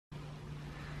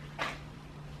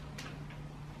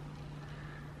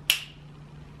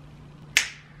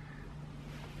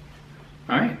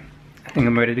Alright, I think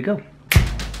I'm ready to go.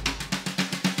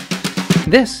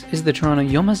 This is the Toronto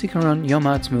Yom Hazikaron Yom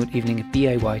Ha'atzmaut evening at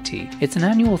BIYT. It's an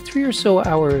annual 3 or so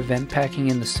hour event packing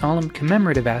in the solemn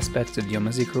commemorative aspects of Yom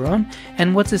Hazikaron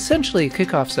and what's essentially a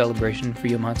kickoff celebration for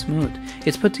Yom Ha'atzmaut.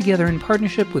 It's put together in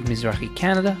partnership with Mizrachi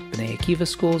Canada, B'nai Akiva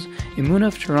Schools, Emunah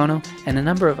of Toronto, and a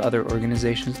number of other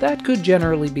organizations that could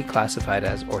generally be classified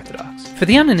as Orthodox. For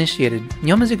the uninitiated,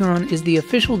 Yom Hazikaron is the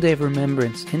official day of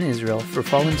remembrance in Israel for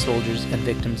fallen soldiers and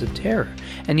victims of terror,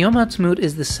 and Yom Ha'atzmaut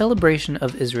is the celebration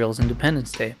of Israel's independence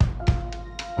Day.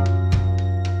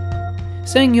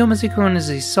 Saying Yom Hazikaron is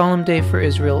a solemn day for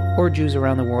Israel or Jews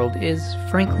around the world is,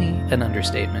 frankly, an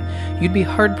understatement. You'd be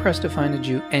hard-pressed to find a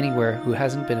Jew anywhere who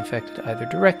hasn't been affected either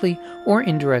directly or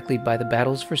indirectly by the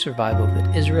battles for survival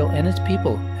that Israel and its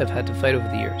people have had to fight over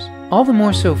the years. All the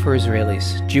more so for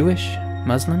Israelis, Jewish,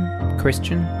 Muslim,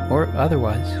 Christian, or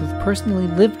otherwise, who've personally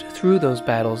lived through those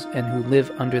battles and who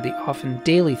live under the often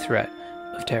daily threat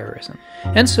of terrorism.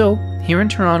 And so, here in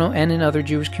Toronto and in other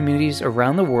Jewish communities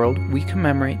around the world, we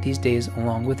commemorate these days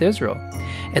along with Israel.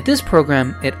 At this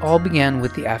program, it all began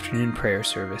with the afternoon prayer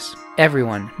service.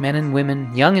 Everyone, men and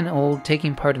women, young and old,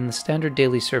 taking part in the standard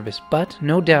daily service, but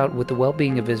no doubt with the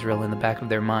well-being of Israel in the back of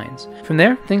their minds. From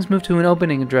there, things moved to an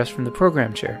opening address from the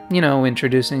program chair.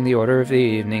 Introducing the order of the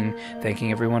evening,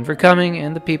 thanking everyone for coming,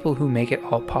 and the people who make it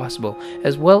all possible,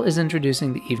 as well as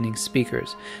introducing the evening's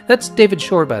speakers. That's David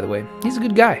Shore, by the way. He's a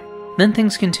good guy. Then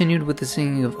things continued with the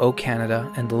singing of O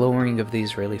Canada and the lowering of the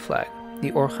Israeli flag.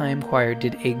 The Or Chaim choir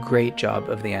did a great job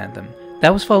of the anthem.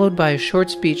 That was followed by a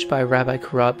short speech by Rabbi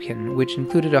Karabkin, which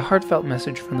included a heartfelt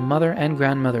message from the mother and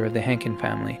grandmother of the Henkin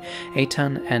family,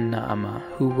 Eitan and Naama,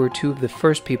 who were two of the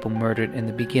first people murdered in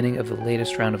the beginning of the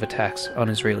latest round of attacks on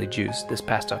Israeli Jews this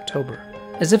past October.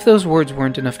 As if those words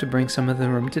weren't enough to bring some of the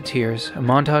room to tears, a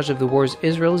montage of the wars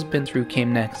Israel has been through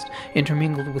came next,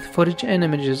 intermingled with footage and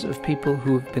images of people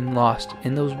who have been lost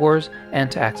in those wars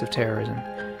and to acts of terrorism.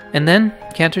 And then,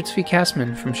 Cantor Tzvi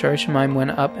Kassman from Shari Shemaim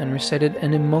went up and recited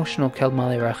an emotional Kel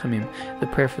Malei Rachamim, the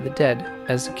prayer for the dead,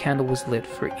 as a candle was lit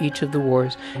for each of the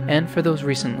wars and for those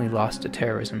recently lost to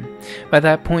terrorism. By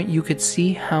that point, you could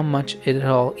see how much it had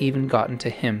all even gotten to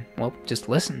him. Well, just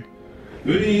listen.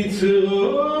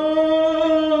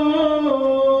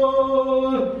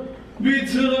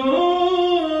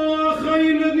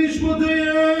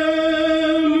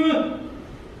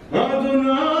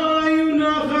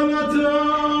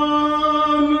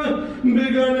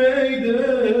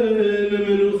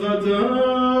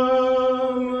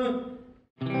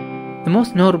 The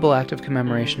most notable act of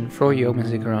commemoration for Yom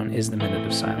Hazikaron is the Minute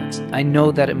of Silence. I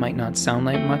know that it might not sound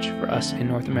like much for us in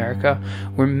North America,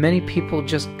 where many people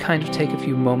just kind of take a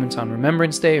few moments on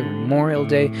Remembrance Day or Memorial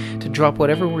Day to drop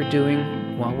whatever we're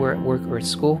doing while we're at work or at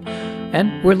school.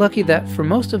 And we're lucky that for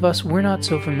most of us, we're not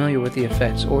so familiar with the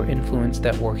effects or influence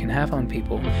that war can have on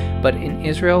people. But in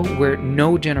Israel, where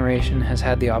no generation has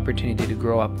had the opportunity to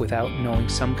grow up without knowing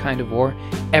some kind of war,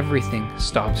 everything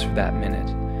stops for that minute.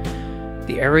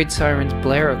 The air raid sirens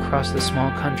blare across the small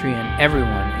country, and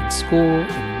everyone in school,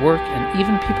 in work, and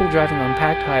even people driving on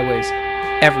packed highways,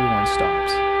 everyone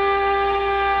stops.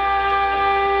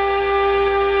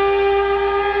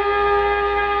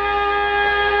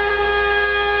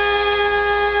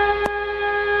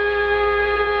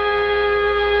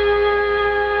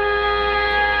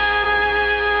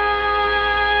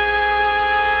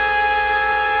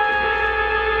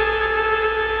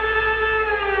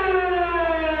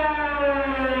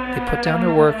 Put down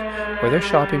their work or their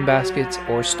shopping baskets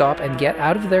or stop and get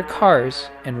out of their cars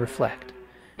and reflect.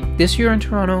 This year in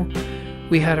Toronto,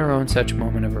 we had our own such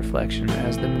moment of reflection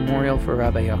as the memorial for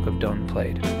Rabbi Yaakov Don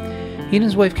played. He and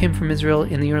his wife came from Israel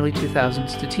in the early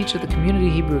 2000s to teach at the Community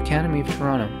Hebrew Academy of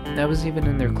Toronto. I was even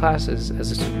in their classes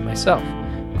as a student myself.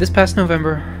 This past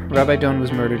November, Rabbi Don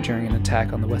was murdered during an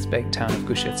attack on the West Bank town of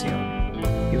Gush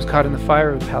Etzion. He was caught in the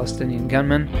fire of Palestinian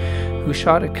gunmen who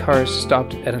shot at cars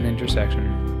stopped at an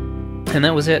intersection. And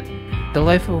that was it. The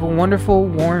life of a wonderful,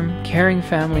 warm, caring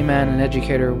family man and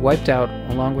educator wiped out,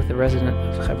 along with the resident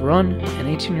of Hebron and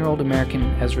 18-year-old American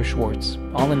Ezra Schwartz,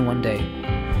 all in one day.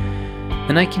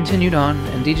 The night continued on,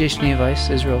 and DJ Shneev Weiss,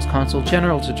 Israel's Consul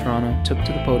General to Toronto, took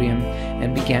to the podium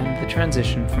and began the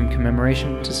transition from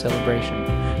commemoration to celebration,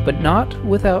 but not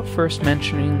without first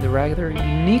mentioning the rather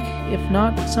unique, if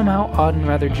not somehow odd and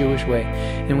rather Jewish way,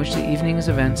 in which the evening's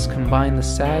events combine the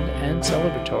sad and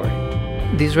celebratory.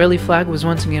 The Israeli flag was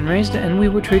once again raised, and we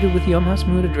were treated with Yom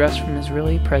Ha'atzmaut address from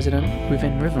Israeli President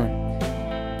Reuven Rivlin.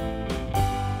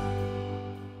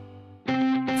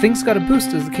 Things got a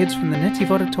boost as the kids from the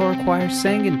Netivot Torah choir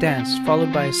sang and danced,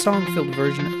 followed by a song-filled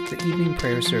version of the evening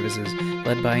prayer services,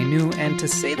 led by a new and, to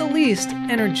say the least,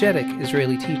 energetic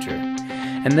Israeli teacher.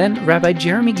 And then Rabbi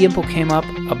Jeremy Gimple came up,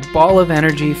 a ball of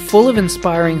energy, full of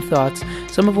inspiring thoughts,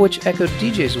 some of which echoed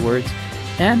DJ's words,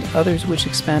 and others which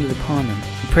expanded upon them.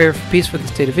 A prayer for peace for the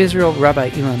state of Israel, Rabbi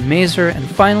Ilan Mazer, and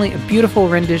finally a beautiful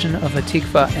rendition of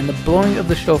Hatikva, and the blowing of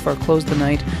the shofar closed the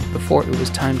night before it was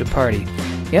time to party.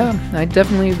 Yeah, I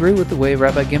definitely agree with the way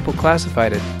Rabbi Gimple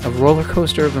classified it, a roller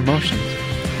coaster of emotions.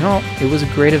 In all, it was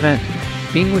a great event.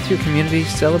 Being with your community,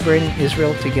 celebrating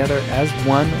Israel together as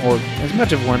one, or as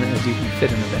much of one as you can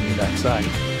fit in a venue that size.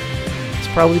 It's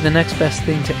probably the next best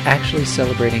thing to actually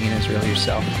celebrating in Israel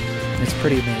yourself. It's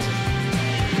pretty amazing.